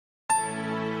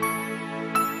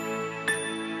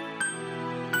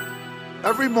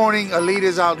Every morning, Elite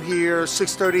is out here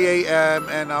 6:30 a.m.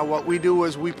 and what we do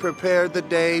is we prepare the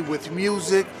day with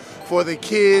music for the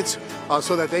kids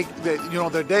so that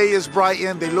their day is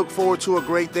brightened. They look forward to a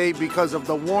great day because of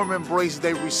the warm embrace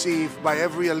they receive by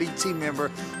every Elite team member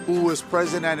who is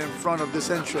present and in front of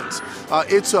this entrance.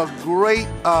 It's a great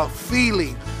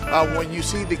feeling when you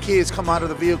see the kids come out of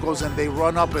the vehicles and they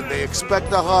run up and they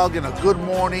expect a hug and a good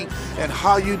morning and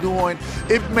how you doing.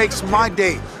 It makes my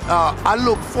day. I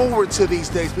look forward to these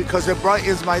days because it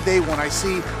brightens my day when I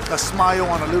see a smile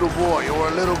on a little boy or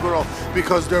a little girl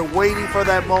because they're waiting for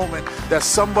that moment that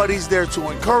somebody's there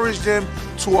to encourage them,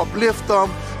 to uplift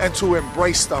them, and to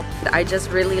embrace them. I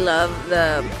just really love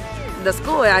the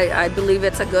school. I believe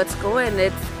it's a good school and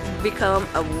it's become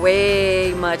a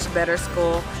way much better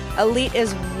school. Elite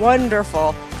is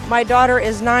wonderful. My daughter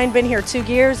is 9, been here 2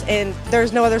 years, and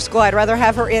there's no other school I'd rather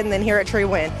have her in than here at Tree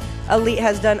Wind. Elite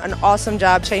has done an awesome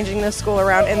job changing this school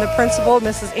around, and the principal,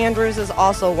 Mrs. Andrews, is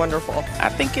also wonderful. I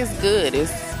think it's good.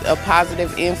 It's a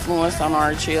positive influence on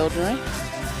our children,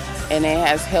 and it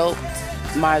has helped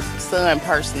my son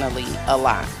personally a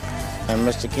lot. And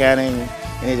Mr. Cannon and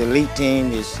his Elite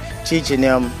team is teaching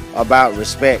them about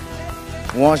respect.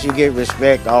 Once you get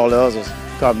respect, all the others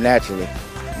come naturally.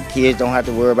 Kids don't have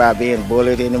to worry about being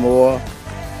bullied anymore.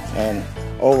 And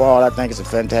overall, I think it's a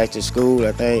fantastic school.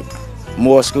 I think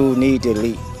more schools need the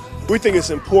Elite. We think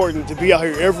it's important to be out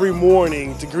here every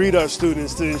morning to greet our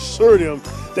students, to ensure them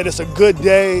that it's a good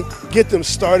day, get them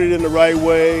started in the right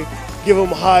way, give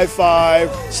them a high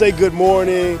five, say good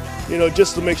morning,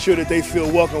 just to make sure that they feel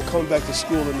welcome coming back to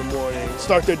school in the morning,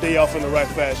 start their day off in the right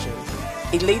fashion.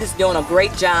 Elite is doing a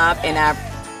great job, and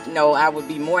I would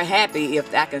be more happy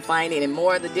if I can find it in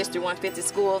more of the District 150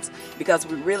 schools because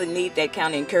we really need that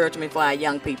kind of encouragement for our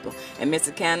young people. And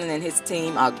Mr. Cannon and his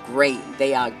team are great.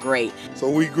 They are great. So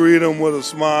we greet them with a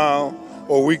smile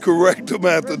or we correct them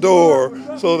at the door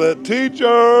so that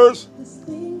teachers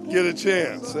get a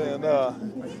chance. And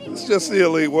it's just the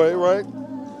Elite way, right?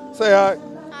 Say hi.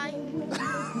 Hi.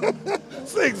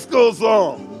 Sing school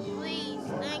song.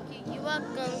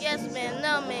 Yes, man,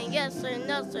 no, man, yes, sir,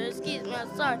 no, sir, excuse me,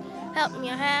 I'm sorry. Help me,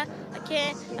 I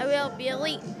can't, I will be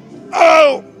Elite.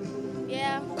 Oh!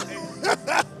 Yeah.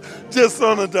 Just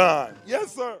on a dime.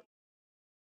 Yes, sir.